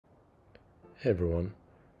Hey everyone,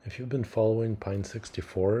 if you've been following Pinecil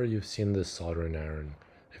V2, you've seen this soldering iron.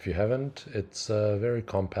 If you haven't, it's very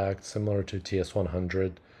compact, similar to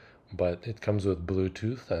TS100, but it comes with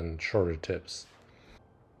Bluetooth and shorter tips.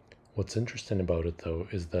 What's interesting about it though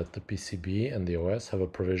is that the PCB and the OS have a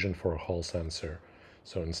provision for a Hall sensor,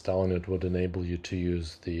 so installing it would enable you to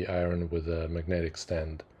use the iron with a magnetic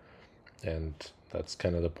stand, and that's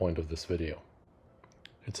kind of the point of this video.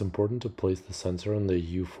 It's important to place the sensor on the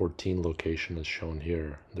U14 location as shown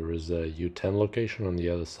here. There is a U10 location on the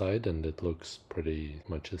other side and it looks pretty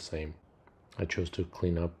much the same. I chose to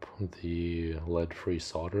clean up the lead-free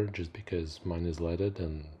solder just because mine is leaded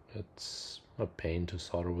and it's a pain to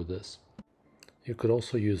solder with this. You could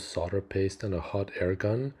also use solder paste and a hot air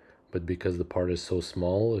gun, but because the part is so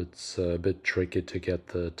small, it's a bit tricky to get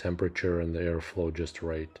the temperature and the airflow just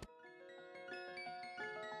right.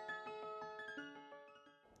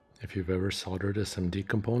 If you've ever soldered SMD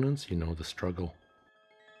components, you know the struggle.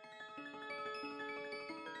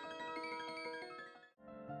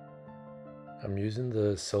 I'm using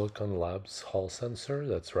the Silicon Labs Hall sensor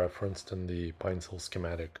that's referenced in the Pinecil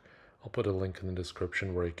schematic. I'll put a link in the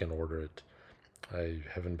description where you can order it. I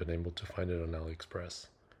haven't been able to find it on AliExpress.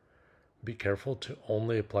 Be careful to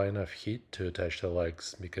only apply enough heat to attach the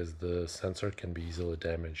legs because the sensor can be easily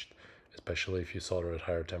damaged, especially if you solder at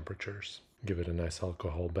higher temperatures. Give it a nice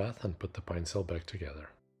alcohol bath and put the Pinecil back together.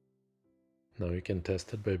 Now you can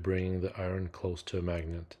test it by bringing the iron close to a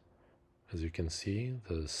magnet. As you can see,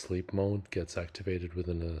 the sleep mode gets activated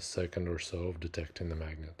within a second or so of detecting the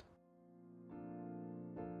magnet.